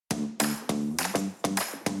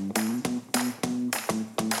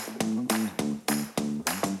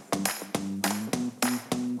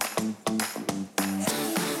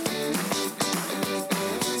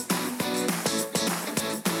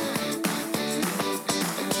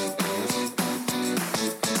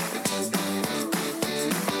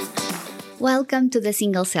Welcome to the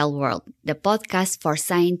Single Cell World, the podcast for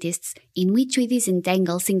scientists in which we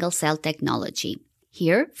disentangle single cell technology.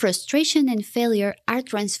 Here, frustration and failure are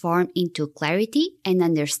transformed into clarity and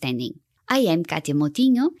understanding. I am Katia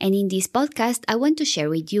Motinho, and in this podcast, I want to share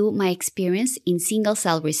with you my experience in single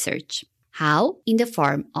cell research. How? In the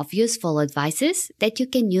form of useful advices that you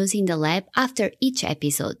can use in the lab after each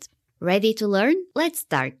episode. Ready to learn? Let's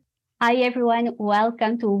start. Hi, everyone.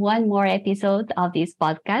 Welcome to one more episode of this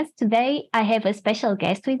podcast. Today, I have a special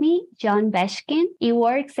guest with me, John Bashkin. He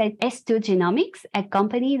works at S2 Genomics, a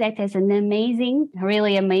company that has an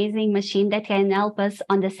really amazing machine that can help us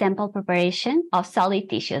on the sample preparation of solid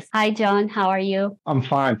tissues. Hi, John. How are you? I'm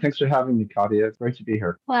fine. Thanks for having me, Katia. It's great to be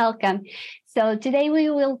here. Welcome. So today we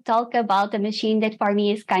will talk about a machine that for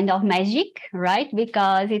me is kind of magic, right?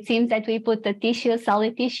 Because it seems that we put the tissue,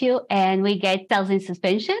 solid tissue, and we get cells in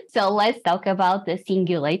suspension. So let's talk about the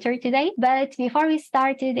Singulator today. But before we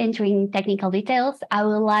started entering technical details, I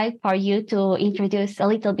would like for you to introduce a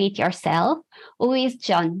little bit yourself. Who is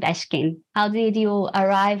John Bashkin? How did you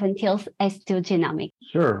arrive until S2 Genomics?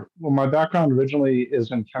 Sure. Well, my background originally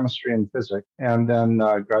is in chemistry and physics, and then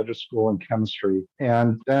graduate school in chemistry.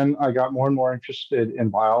 And then I got more and more interested in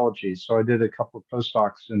biology. So I did a couple of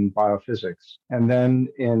postdocs in biophysics. And then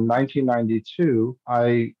in 1992,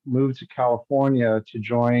 I moved to California to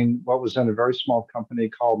join what was then a very small company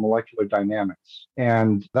called Molecular Dynamics.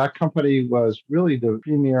 And that company was really the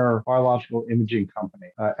premier biological imaging company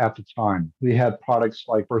at the time. We had products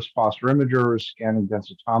like first phosphor imagers, scanning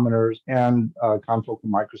densitometers, and confocal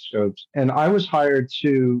microscopes. And I was hired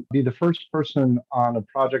to be the first person on a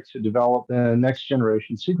project to develop the next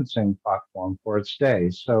generation sequencing platform for its day.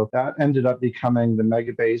 So that ended up becoming the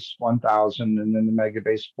Megabase 1000 and then the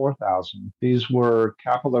Megabase 4000. These were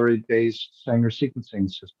capillary-based Sanger sequencing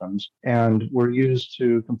systems and were used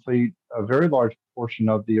to complete a very large portion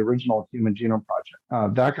of the original Human Genome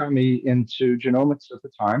Project. That got me into genomics at the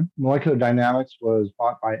time. Molecular Dynamics was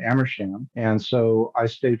bought by Amersham, and so I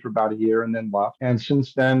stayed for about a year and then left. And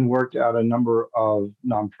since then, worked at a number of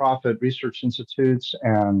nonprofit research institutes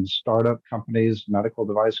and startup companies, medical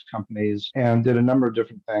device companies, and did a number of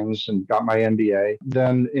different things and got my MBA.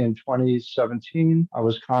 Then in 2017, I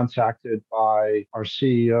was contacted by our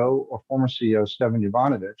CEO, or former CEO, Stevan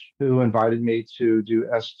Jovanovic, who invited me to do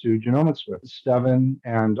S2 Genomics with. Stevan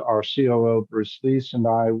and our COO, Bruce Leese, and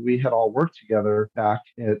we had all worked together back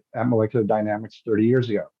at Molecular Dynamics 30 years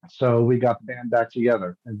ago. So we got the band back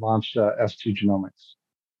together and launched S2 Genomics.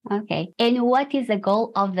 Okay. And what is the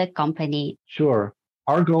goal of the company? Sure.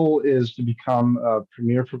 Our goal is to become a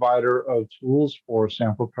premier provider of tools for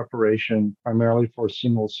sample preparation, primarily for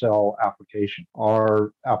single cell application.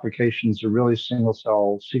 Our applications are really single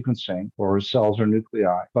cell sequencing for cells or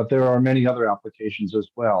nuclei, but there are many other applications as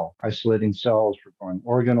well. Isolating cells for growing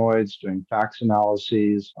organoids, doing FACS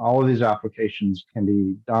analyses. All of these applications can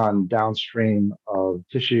be done downstream of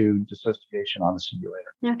tissue dissociation on the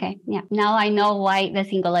Singulator. Okay, yeah. Now I know why the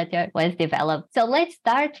Singulator was developed. So let's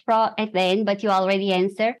start from at the end, but you already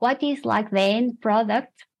answered. What is like the end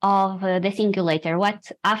product of the Singulator? What,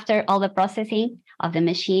 after all the processing of the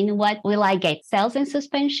machine, what will I get? Cells in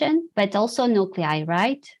suspension, but also nuclei,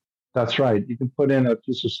 right? That's right. You can put in a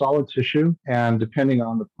piece of solid tissue, and depending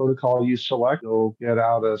on the protocol you select, you'll get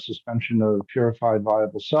out a suspension of purified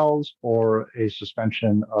viable cells or a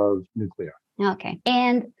suspension of nuclei. Okay.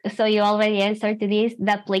 And so you already answered to this,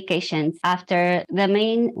 the applications. After the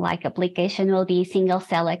main application will be single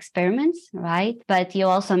cell experiments, right? But you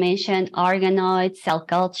also mentioned organoids, cell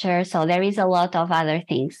culture. So there is a lot of other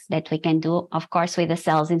things that we can do, of course, with the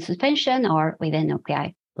cells in suspension or with the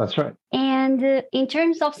nuclei. That's right. And in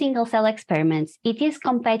terms of single cell experiments, it is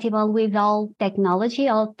compatible with all technology,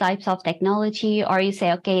 all types of technology, or you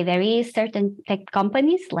say, okay, there is certain tech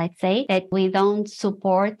companies, let's say, that we don't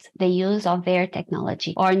support the use of their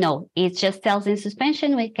technology. Or no, it's just cells in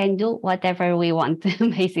suspension. We can do whatever we want,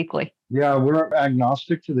 basically. Yeah, we're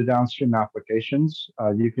agnostic to the downstream applications.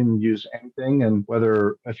 You can use anything, and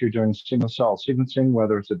whether if you're doing single cell sequencing,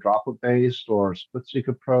 whether it's a droplet-based or split-seq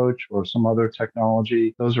approach or some other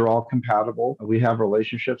technology, those are all compatible. We have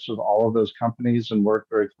relationships with all of those companies and work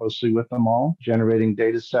very closely with them all, generating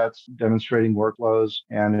data sets, demonstrating workflows,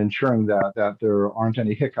 and ensuring that there aren't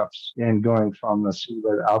any hiccups in going from the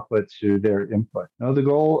Singulator output to their input.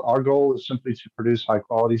 No, our goal is simply to produce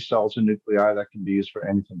high-quality cells and nuclei that can be used for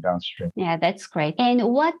anything downstream. chemistry. Yeah, that's great. And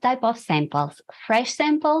what type of samples? Fresh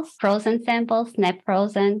samples, frozen samples, snap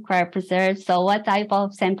frozen, cryopreserved. So what type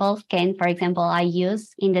of samples can, for example, I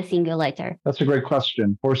use in the Singulator? That's a great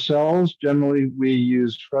question. For cells, generally we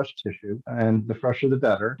use fresh tissue, and the fresher the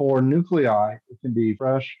better. For nuclei, it can be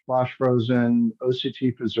fresh, flash frozen,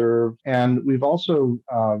 OCT preserved, and we've also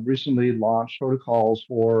recently launched protocols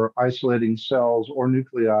for isolating cells or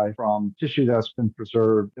nuclei from tissue that's been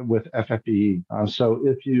preserved with FFPE. So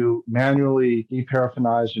if you manually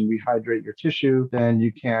deparaffinize and rehydrate your tissue, then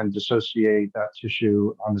you can dissociate that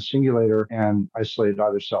tissue on the Singulator and isolate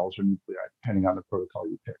either cells or nuclei, depending on the protocol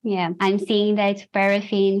you pick. Yeah, I'm seeing that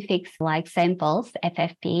paraffin fixed like samples,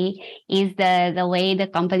 FFP, is the way the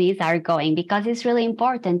companies are going because it's really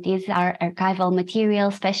important. These are archival material,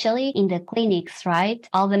 especially in the clinics, right?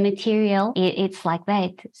 All the material, it's like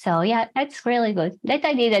that. So yeah, that's really good. That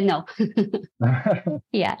I didn't know.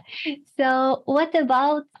 Yeah. So what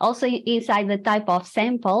about also inside the type of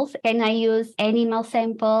samples? Can I use animal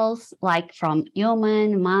samples like from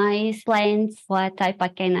human, mice, plants? What type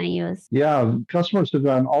can I use? Yeah, customers have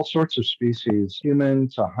done all sorts of species, human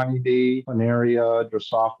to honeybee, planaria,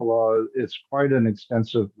 Drosophila. It's quite an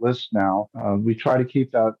extensive list now. We try to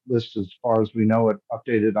keep that list as far as we know it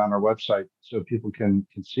updated on our website so people can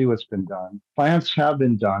see what's been done. Plants have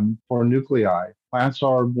been done for nuclei. Plants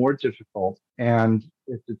are more difficult, and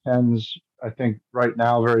it depends, I think, right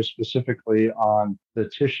now very specifically on the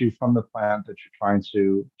tissue from the plant that you're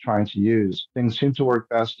trying to use. Things seem to work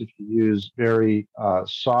best if you use very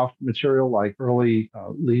soft material like early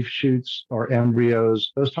leaf shoots or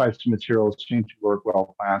embryos. Those types of materials seem to work well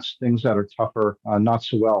with plants. Things that are tougher, not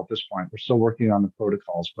so well at this point. We're still working on the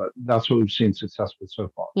protocols, but that's what we've seen success with so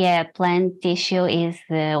far. Yeah, plant tissue is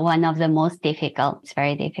one of the most difficult. It's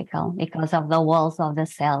very difficult because of the walls of the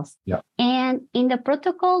cells. Yeah. And in the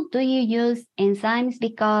protocol, do you use enzymes?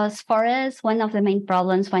 Because for us, one of the main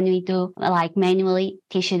problems when we do like manually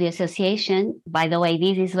tissue dissociation, by the way,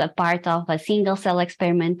 this is a part of a single cell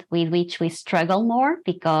experiment with which we struggle more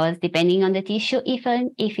because depending on the tissue,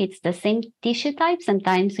 even if it's the same tissue type,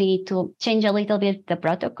 sometimes we need to change a little bit the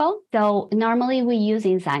protocol. So normally we use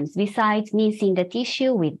enzymes besides mincing the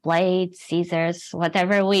tissue with blades, scissors,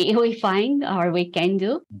 whatever we find or we can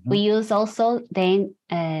do. Mm-hmm. We use also then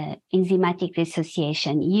enzymatic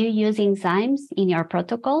dissociation. You use enzymes in your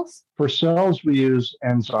protocols? For cells, we use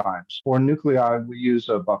enzymes. For nuclei, we use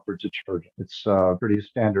a buffered detergent. It's a pretty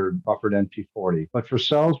standard buffered NP40. But for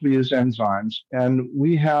cells, we use enzymes, and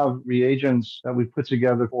we have reagents that we put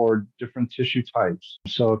together for different tissue types.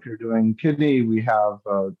 So if you're doing kidney, we have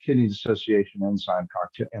a kidney dissociation enzyme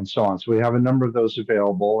cocktail, and so on. So we have a number of those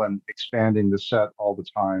available and expanding the set all the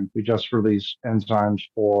time. We just released enzymes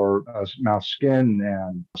for mouse skin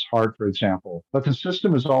and heart, for example. But the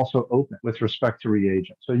system is also open with respect to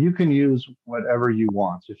reagents. So you can use whatever you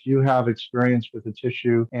want. If you have experience with the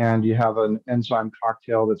tissue and you have an enzyme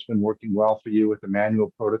cocktail that's been working well for you with a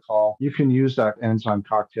manual protocol, you can use that enzyme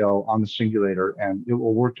cocktail on the Singulator and it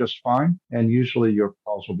will work just fine. And usually your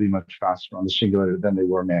calls will be much faster on the Singulator than they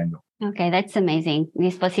were manual. Okay, that's amazing.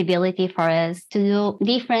 This possibility for us to do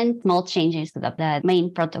different small changes to the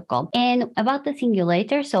main protocol. And about the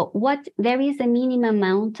Singulator, so there is a minimum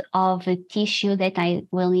amount of tissue that I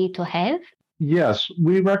will need to have? Yes,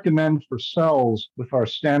 we recommend for cells with our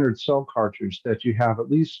standard cell cartridge that you have at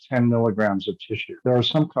least 10 milligrams of tissue. There are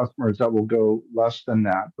some customers that will go less than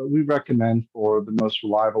that, but we recommend for the most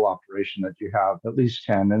reliable operation that you have at least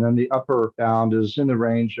 10. And then the upper bound is in the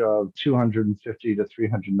range of 250 to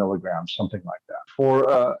 300 milligrams, something like that.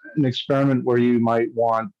 For an experiment where you might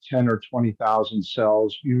want 10 or 20,000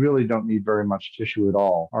 cells, you really don't need very much tissue at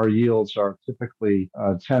all. Our yields are typically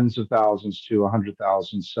tens of thousands to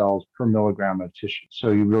 100,000 cells per milligram of tissue,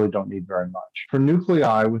 so you really don't need very much. For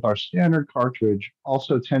nuclei, with our standard cartridge,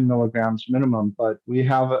 also 10 milligrams minimum, but we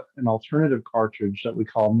have an alternative cartridge that we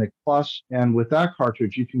call NIC Plus, and with that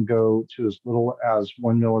cartridge, you can go to as little as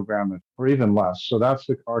 1 milligram or even less. So that's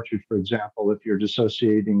the cartridge, for example, if you're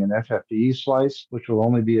dissociating an FFPE slice, which will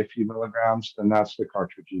only be a few milligrams, then that's the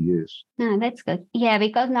cartridge you use. That's good. Yeah,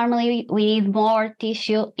 because normally we need more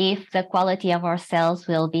tissue if the quality of our cells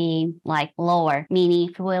will be like lower, meaning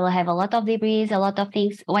if we'll have a lot of debris, a lot of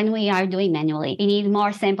things when we are doing manually. We need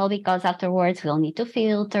more sample because afterwards we'll need to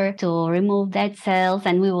filter to remove dead cells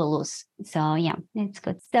and we will lose So yeah, that's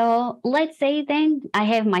good. So let's say then I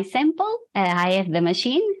have my sample, I have the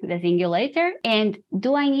machine, the Singulator, and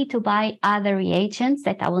do I need to buy other reagents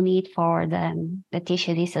that I will need for the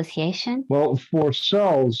tissue dissociation? Well, for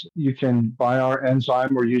cells, you can buy our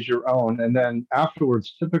enzyme or use your own. And then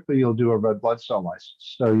afterwards, typically you'll do a red blood cell lysis.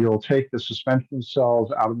 So you'll take the suspension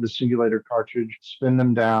cells out of the Singulator cartridge, spin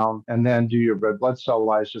them down, and then do your red blood cell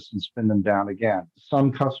lysis and spin them down again.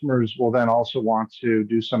 Some customers will then also want to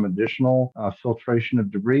do some additional filtration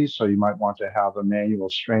of debris. So you might want to have a manual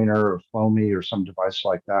strainer or Foamy or some device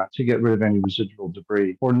like that to get rid of any residual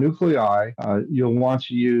debris. For nuclei, you'll want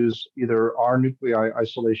to use either our nuclei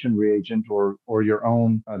isolation reagent or your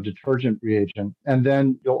own detergent reagent. And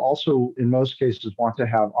then you'll also, in most cases, want to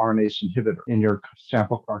have RNase inhibitor in your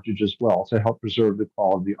sample cartridge as well to help preserve the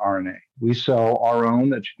quality of the RNA. We sell our own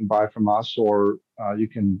that you can buy from us, or you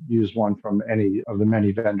can use one from any of the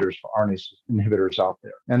many vendors for RNase inhibitors out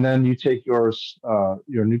there. And then you take your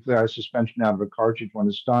nuclei suspension out of a cartridge when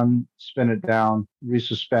it's done, spin it down,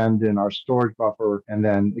 resuspend in our storage buffer, and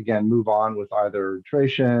then again move on with either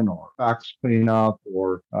titration or fax cleanup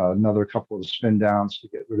or another couple of spin downs to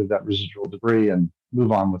get rid of that residual debris and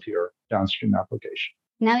move on with your downstream application.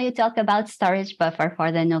 Now you talk about storage buffer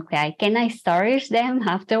for the nuclei. Can I storage them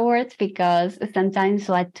afterwards? Because sometimes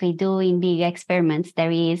what we do in big experiments,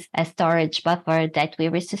 there is a storage buffer that we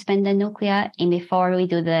resuspend the nuclei, and before we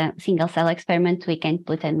do the single cell experiment, we can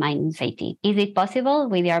put a -80. Is it possible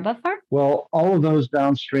with your buffer? Well, all of those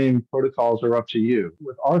downstream protocols are up to you.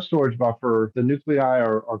 With our storage buffer, the nuclei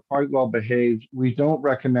are quite well behaved. We don't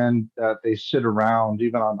recommend that they sit around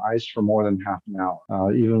even on ice for more than half an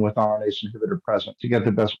hour, even with RNase inhibitor present, to get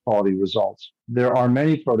the best quality results. There are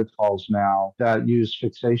many protocols now that use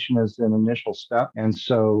fixation as an initial step. And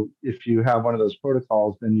so if you have one of those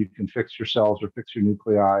protocols, then you can fix your cells or fix your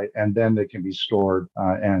nuclei, and then they can be stored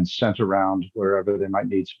and sent around wherever they might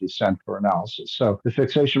need to be sent for analysis. So the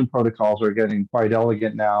fixation protocols are getting quite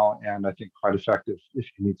elegant now, and I think quite effective if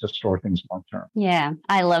you need to store things long term. Yeah,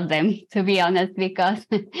 I love them, to be honest, because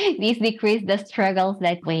these decrease the struggles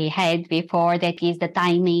that we had before, that is the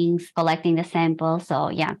timings, collecting the samples. So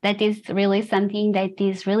yeah, that is really something that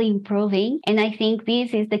is really improving. And I think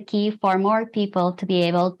this is the key for more people to be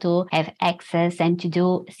able to have access and to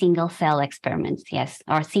do single cell experiments, yes,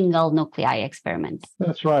 or single nuclei experiments.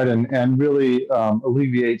 That's right. And really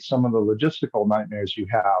alleviate some of the logistical nightmares you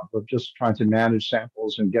have of just trying to manage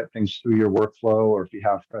samples and get things through your workflow, or if you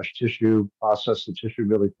have fresh tissue, process the tissue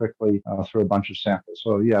really quickly through a bunch of samples.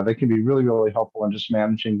 So yeah, they can be really, really helpful in just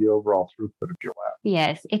managing the overall throughput of your lab.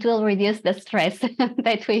 Yes, it will reduce the stress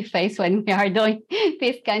that we face when we are doing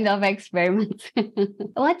this kind of experiments.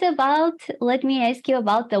 What about, let me ask you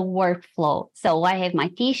about the workflow. So I have my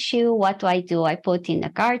tissue. What do? I put in the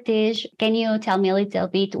cartridge. Can you tell me a little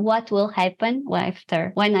bit what will happen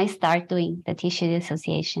after when I start doing the tissue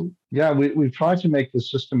dissociation? Yeah, we've tried to make the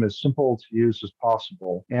system as simple to use as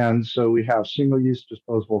possible. And so we have single-use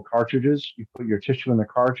disposable cartridges. You put your tissue in the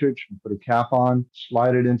cartridge, you put a cap on,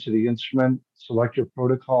 slide it into the instrument, select your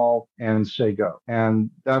protocol, and say go.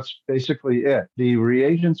 And that's basically it. The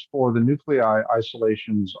reagents for the nuclei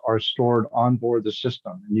isolations are stored on board the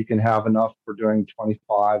system, and you can have enough for doing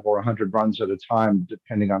 25 or 100 runs at a time,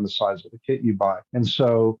 depending on the size of the kit you buy. And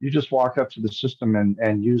so you just walk up to the system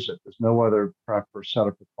and use it. There's no other prep or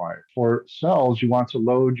setup required. For cells, you want to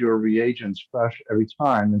load your reagents fresh every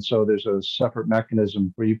time. And so there's a separate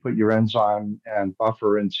mechanism where you put your enzyme and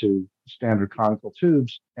buffer into standard conical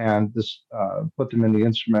tubes and put them in the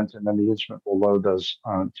instrument, and then the instrument will load those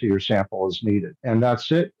to your sample as needed. And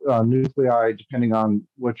that's it. Nuclei, depending on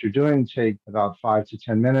what you're doing, take about 5 to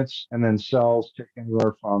 10 minutes, and then cells take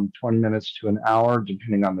anywhere from 20 minutes to an hour,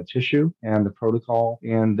 depending on the tissue and the protocol.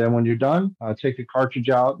 And then when you're done, take the cartridge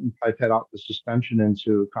out and pipette out the suspension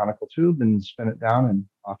into a conical tube and spin it down, and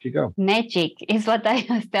off you go. Magic is what I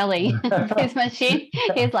was telling you. This machine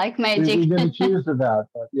is like magic. We've been accused of that,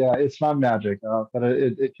 but yeah, it's not magic, but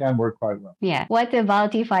it can work quite well. Yeah. What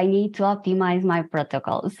about if I need to optimize my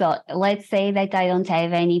protocol? So let's say that I don't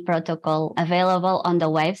have any protocol available on the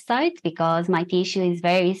website because my tissue is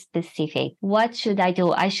very specific. What should I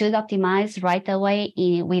do? I should optimize right away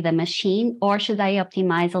with a machine, or should I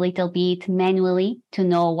optimize a little bit manually to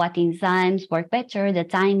know what enzymes work better, the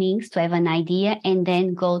timings, to have an idea, and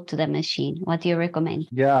then go to the machine? What do you recommend?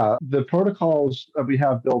 Yeah, the protocols that we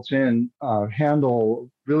have built in handle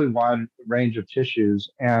really wide range of tissues,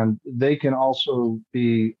 and they can also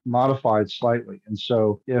be modified slightly. And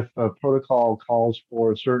so if a protocol calls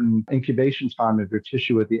for a certain incubation time of your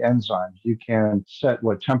tissue with the enzymes, you can set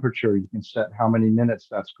what temperature, you can set how many minutes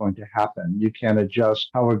that's going to happen. You can adjust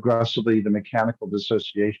how aggressively the mechanical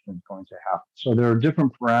dissociation is going to happen. So there are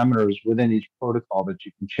different parameters within each protocol that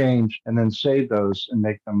you can change and then save those and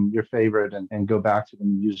make them your favorite and go back to them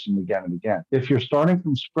and use them again and again. If you're starting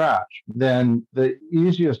from scratch, then the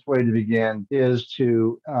easiest way to begin is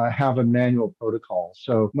to have a manual protocol.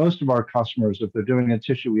 So most of our customers, if they're doing a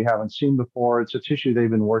tissue we haven't seen before, it's a tissue they've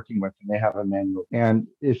been working with and they have a manual. And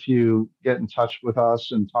if you get in touch with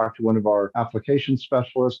us and talk to one of our application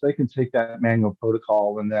specialists, they can take that manual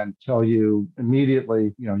protocol and then tell you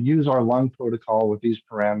immediately, use our lung protocol with these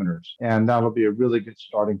parameters. And that'll be a really good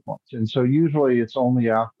starting point. And so usually it's only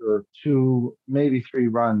after 2, maybe 3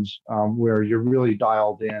 runs where you're really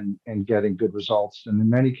dialed in and getting good results. And in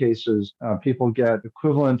many cases, people get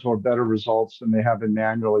equivalent or better results than they have been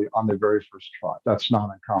manually on their very first try. That's not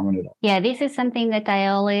uncommon at all. Yeah, this is something that I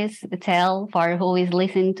always tell for who is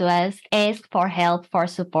listening to us. Ask for help, for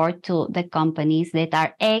support to the companies that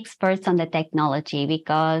are experts on the technology,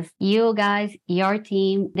 because you guys, your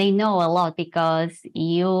team, they know a lot because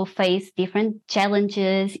you face different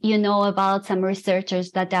challenges. You know about some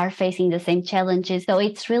researchers that are facing the same challenges. So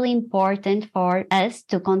it's really important for us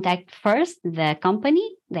to contact first the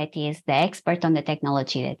company that is the expert on the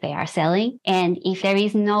technology that they are selling. And if there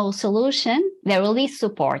is no solution, there will be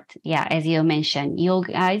support. Yeah, as you mentioned, you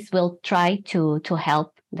guys will try to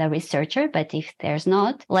help the researcher, but if there's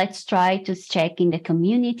not, let's try to check in the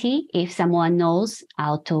community if someone knows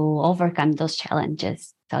how to overcome those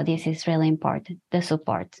challenges. So this is really important, the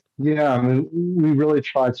support. Yeah, I mean, we really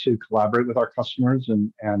try to collaborate with our customers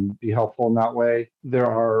and be helpful in that way. There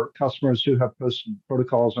are customers who have posted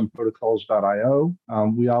protocols on protocols.io.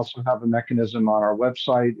 We also have a mechanism on our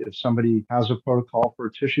website. If somebody has a protocol for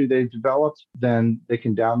a tissue they've developed, then they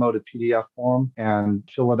can download a PDF form and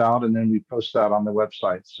fill it out, and then we post that on the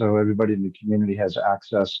website. So everybody in the community has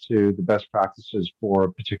access to the best practices for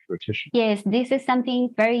a particular tissue. Yes, this is something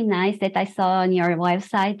very nice that I saw on your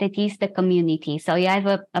website, that is the community. So you have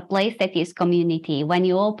a place that is community. When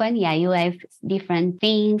you open, you have different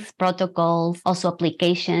things, protocols, also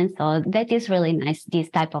applications. So that is really nice, this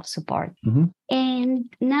type of support. Mm-hmm.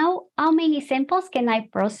 And now, how many samples can I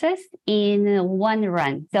process in one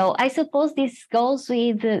run? So I suppose this goes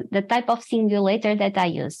with the type of singulator that I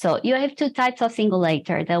use. So you have 2 types of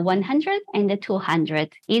singulator, the 100 and the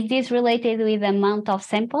 200. Is this related with the amount of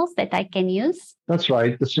samples that I can use? That's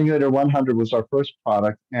right. The Singulator 100 was our first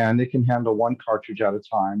product, and it can handle 1 cartridge at a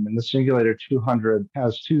time. And the Singulator 200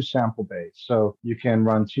 has 2 sample bays. So you can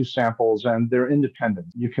run 2 samples, and they're independent.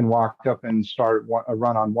 You can walk up and start a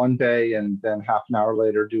run on one bay, and then half an hour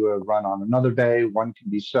later do a run on another bay. One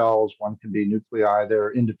can be cells, one can be nuclei.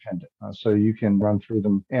 They're independent. So you can run through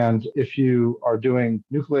them. And if you are doing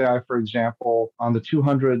nuclei, for example, on the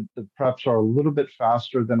 200, the preps are a little bit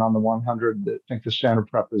faster than on the 100. I think the standard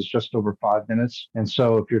prep is just over 5 minutes. And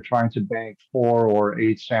so if you're trying to bank 4 or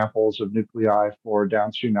 8 samples of nuclei for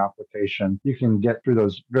downstream application, you can get through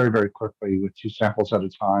those very, very quickly with 2 samples at a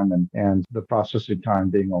time, and the processing time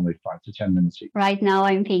being only 5 to 10 minutes each. Right now,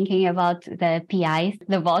 I'm thinking about the PIs,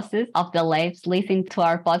 the bosses of the labs, listening to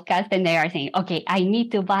our podcast, and they are saying, okay, I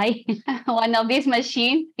need to buy one of these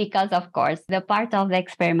machines because, of course, the part of the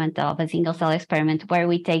experiment, of a single cell experiment, where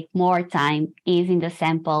we take more time is in the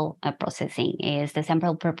sample processing, is the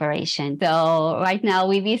sample preparation. So right now,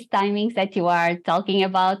 with these timings that you are talking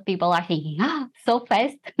about, people are thinking, so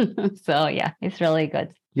fast. So yeah, it's really good.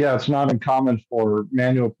 Yeah, it's not uncommon for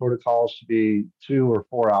manual protocols to be 2 or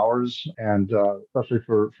 4 hours, and especially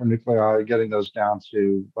for nuclei, getting those down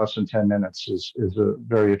to less than 10 minutes is a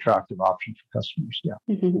very attractive option for customers. Yeah.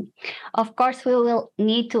 Mm-hmm. Of course, we will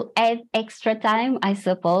need to add extra time, I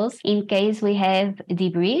suppose, in case we have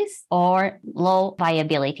debris or low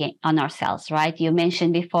viability on our cells, right? You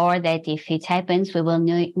mentioned before that if it happens, we will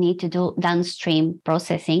need to do downstream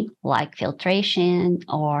processing like filtration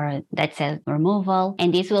or dead cell removal.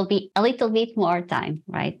 And this will be a little bit more time,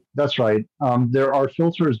 right? That's right. There are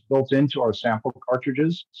filters built into our sample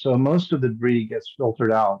cartridges. So most of the debris gets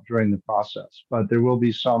filtered out during the process, but there will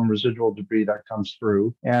be some residual debris that comes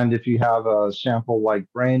through. And if you have a sample like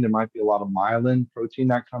brain, there might be a lot of myelin protein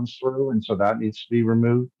that comes through, and so that needs to be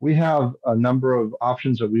removed. We have a number of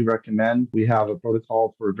options that we recommend. We have a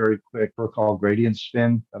protocol for a very quick protocol gradient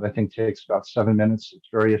spin that I think takes about 7 minutes. It's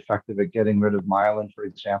very effective at getting rid of myelin, for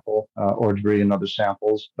example, or debris in other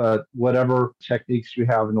samples. But whatever techniques you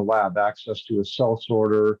have in the lab, access to a cell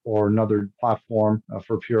sorter or another platform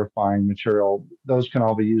for purifying material. Those can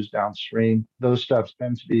all be used downstream. Those steps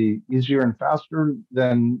tend to be easier and faster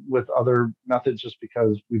than with other methods just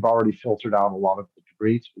because we've already filtered out a lot of the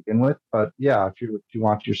debris to begin with. But yeah, if you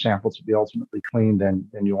want your sample to be ultimately clean, then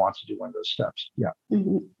you want to do one of those steps. Yeah.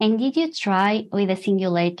 Mm-hmm. And did you try with a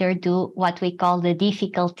Singulator do what we call the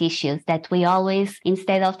difficult tissues, that we always,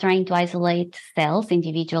 instead of trying to isolate cells,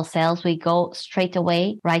 individual cells, we go straight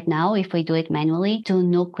away right now, if we do it manually, to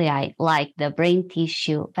nuclei, like the brain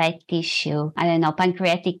tissue, fat tissue, I don't know,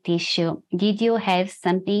 pancreatic tissue. Did you have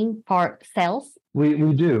something for cells? We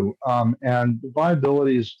do. And the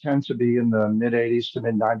viabilities tend to be in the mid 80s to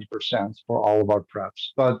mid 90% for all of our preps.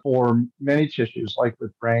 But for many tissues, like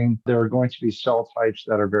with brain, there are going to be cell types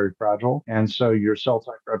that are very fragile. And so your cell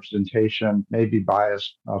type representation may be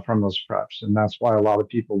biased from those preps. And that's why a lot of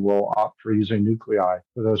people will opt for using nuclei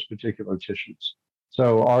for those particular tissues.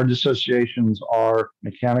 So our dissociations are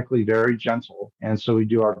mechanically very gentle, and so we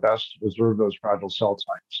do our best to preserve those fragile cell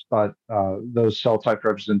types. But those cell type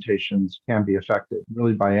representations can be affected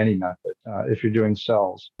really by any method if you're doing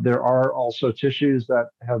cells. There are also tissues that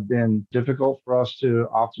have been difficult for us to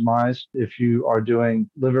optimize. If you are doing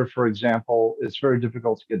liver, for example, it's very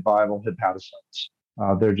difficult to get viable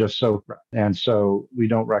hepatocytes. They're just so, and so we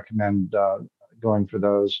don't recommend going for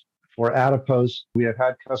those. For adipose, we have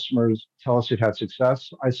had customers tell us they've had success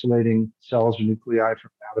isolating cells or nuclei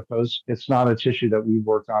from adipose. It's not a tissue that we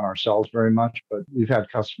worked on ourselves very much, but we've had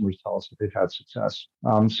customers tell us that they've had success.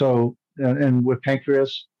 And with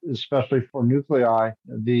pancreas, especially for nuclei,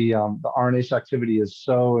 the RNase activity is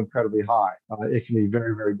so incredibly high. It can be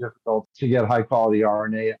very, very difficult to get high quality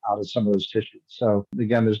RNA out of some of those tissues. So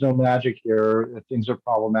again, there's no magic here. If things are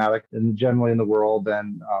problematic and generally in the world,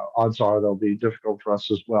 then odds are they'll be difficult for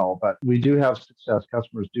us as well. But we do have success.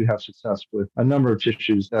 Customers do have success with a number of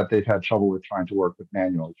tissues that they've had trouble with trying to work with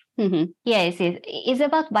manually. Mm-hmm. Yes, it's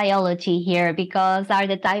about biology here, because are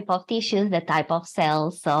the type of tissues, the type of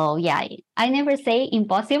cells. So yeah, I never say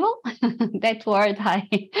impossible. That word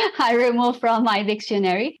I remove from my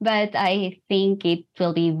dictionary, but I think it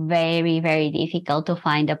will be very, very difficult to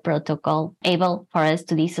find a protocol able for us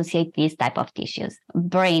to dissociate these type of tissues.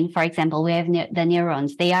 Brain, for example, we have the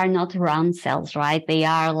neurons. They are not round cells, right? They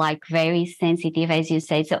are like very sensitive, as you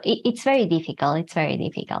say. So it's very difficult. It's very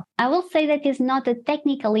difficult. I will say that is not a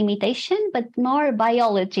technical limitation, but more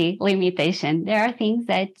biology limitation. There are things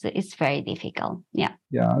that it's very difficult. Yeah.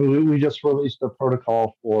 Yeah, we just released a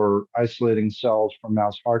protocol for isolating cells from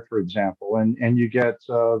mouse heart, for example, and you get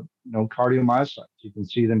cardiomyocytes. You can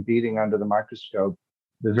see them beating under the microscope.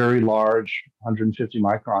 They're very large, 150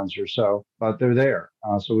 microns or so, but they're there.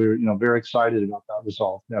 So we were, very excited about that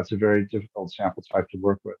result. That's a very difficult sample type to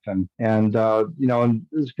work with, and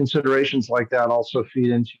considerations like that also feed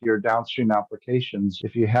into your downstream applications.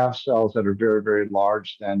 If you have cells that are very, very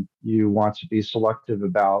large, then you want to be selective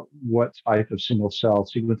about what type of single cell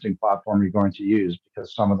sequencing platform you're going to use,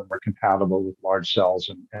 because some of them are compatible with large cells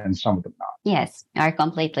and some of them not. Yes, you are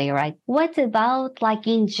completely right. What about, like,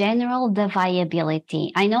 in general, the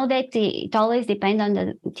viability? I know that it always depends on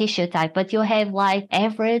the tissue type, but you have like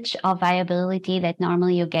average of viability that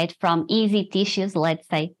normally you get from easy tissues, let's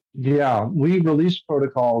say. Yeah, we release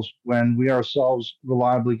protocols when we ourselves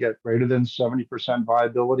reliably get greater than 70%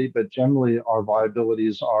 viability, but generally our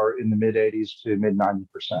viabilities are in the mid 80s to mid 90%.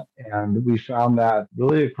 And we found that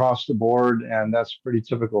really across the board, and that's pretty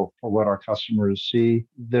typical for what our customers see.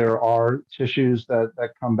 There are tissues that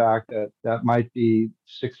come back that might be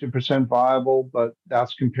 60% viable, but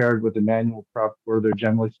that's compared with the manual prep where they're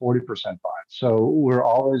generally 40% viable. So we're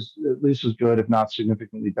always at least as good, if not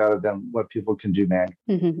significantly better than what people can do manually.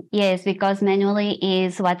 Mm-hmm. Yes, because manually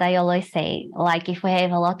is what I always say. Like if we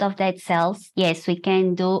have a lot of dead cells, yes, we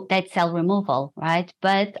can do dead cell removal, right?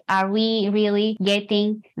 But are we really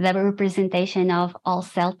getting the representation of all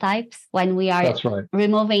cell types when we are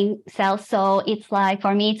removing cells? So it's like,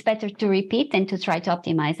 for me, it's better to repeat and to try to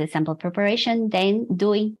optimize the sample preparation than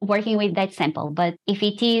working with that sample. But if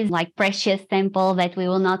it is like precious sample that we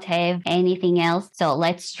will not have anything else, so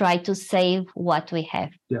let's try to save what we have.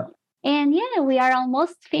 Yeah. And yeah, we are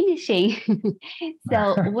almost finishing.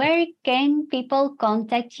 So where can people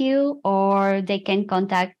contact you, or they can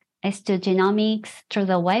contact S2 Genomics through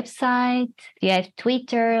the website? Do you have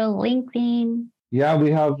Twitter, LinkedIn? Yeah,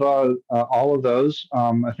 we have all of those.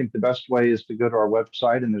 I think the best way is to go to our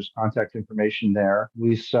website and there's contact information there.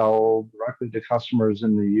 We sell directly to customers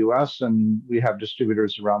in the US and we have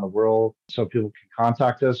distributors around the world. So people can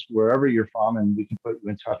contact us wherever you're from and we can put you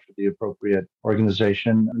in touch with the appropriate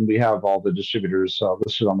organization. And we have all the distributors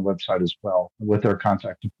listed on the website as well with their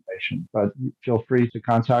contact information. But feel free to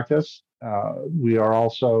contact us. We are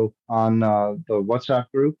also on the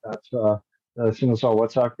WhatsApp group. That's the Single Cell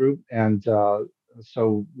WhatsApp group. And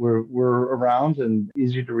so we're around and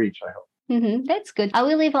easy to reach, I hope. That's good. I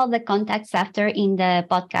will leave all the contacts after in the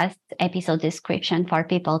podcast episode description for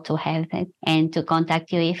people to have it and to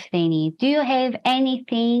contact you if they need. Do you have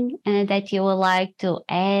anything that you would like to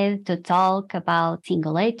add to talk about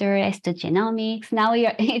Singulator, S2 Genomics? Now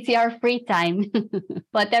it's your free time,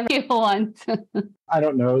 whatever you want. I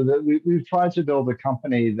don't know that we've tried to build a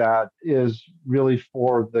company that is really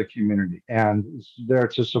for the community and is there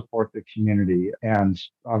to support the community. And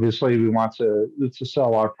obviously we want to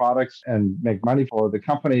sell our products and make money for the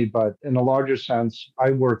company, but in a larger sense,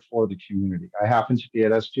 I work for the community. I happen to be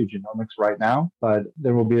at S2 Genomics right now, but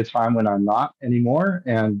there will be a time when I'm not anymore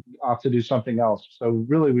and I'll have to do something else. So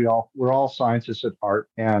really we're all scientists at heart,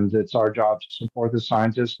 and it's our job to support the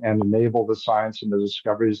scientists and enable the science and the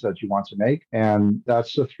discoveries that you want to make. And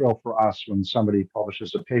that's the thrill for us when somebody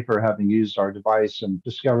publishes a paper having used our device and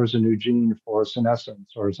discovers a new gene for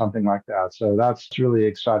senescence or something like that. So that's really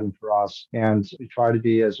exciting for us. And we try to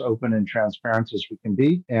be as open and transparent as we can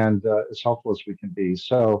be and as helpful as we can be.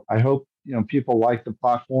 So I hope people like the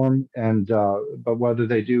platform, and but whether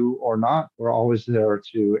they do or not, we're always there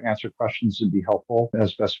to answer questions and be helpful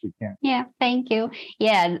as best we can. Yeah, thank you.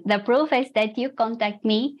 Yeah, the proof is that you contact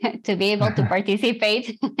me to be able to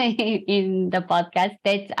participate in the podcast.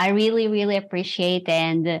 That I really, really appreciate.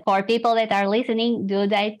 And for people that are listening, do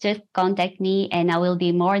that. Just contact me, and I will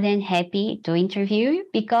be more than happy to interview you,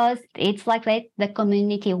 because it's like that the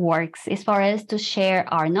community works. It's for us to share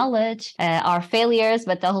our knowledge, our failures,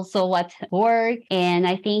 but also what work. And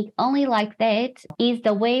I think only like that is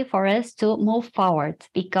the way for us to move forward,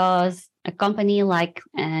 because a company like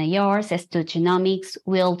yours, S2 Genomics,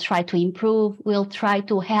 will try to improve, will try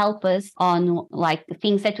to help us on like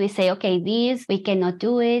things that we say, okay, this, we cannot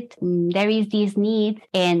do it. There is this need.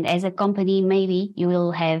 And as a company, maybe you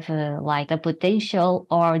will have like the potential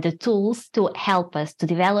or the tools to help us to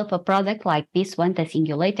develop a product like this one, the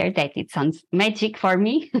Singulator, that it sounds magic for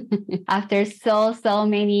me after so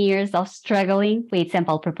many years of struggling with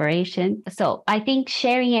sample preparation. So I think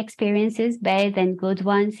sharing experiences, bad and good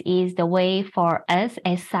ones, is the way for us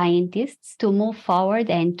as scientists to move forward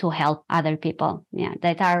and to help other people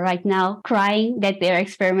that are right now crying that their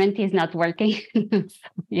experiment is not working.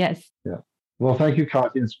 Yes. Yeah. Well, thank you,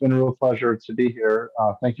 Katya. It's been a real pleasure to be here.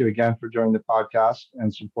 Thank you again for joining the podcast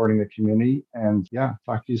and supporting the community. And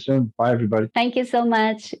talk to you soon. Bye, everybody. Thank you so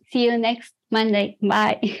much. See you next Monday.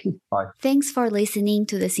 Bye. Bye. Thanks for listening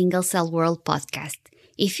to the Single Cell World podcast.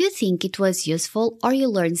 If you think it was useful or you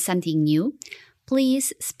learned something new,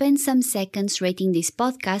 please spend some seconds rating this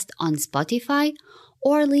podcast on Spotify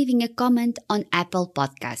or leaving a comment on Apple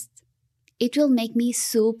Podcasts. It will make me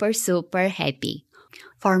super happy.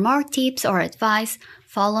 For more tips or advice,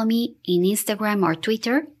 follow me in Instagram or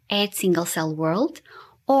Twitter at SingleCellWorld,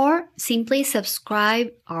 or simply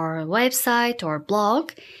subscribe our website or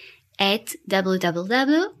blog at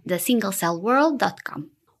www.thesinglecellworld.com.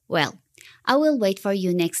 Well, I will wait for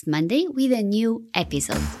you next Monday with a new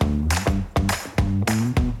episode.